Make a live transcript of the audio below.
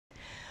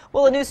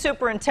Well, a new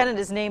superintendent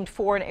is named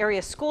for an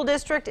area school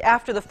district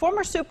after the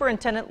former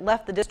superintendent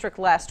left the district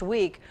last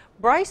week.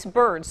 Bryce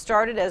Bird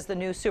started as the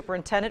new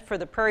superintendent for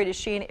the Prairie du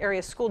Chien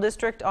area school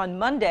district on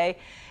Monday.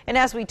 And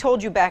as we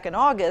told you back in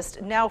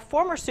August, now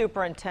former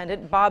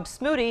superintendent Bob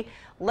Smoody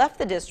left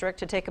the district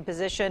to take a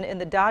position in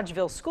the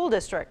Dodgeville school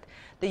district.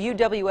 The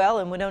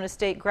UWL and Winona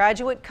State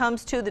graduate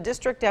comes to the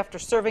district after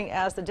serving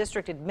as the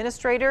district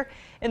administrator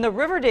in the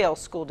Riverdale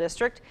school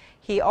district.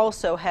 He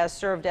also has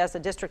served as a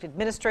district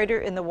administrator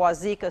in the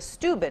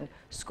Wazeeka-Steuben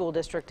school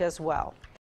district as well.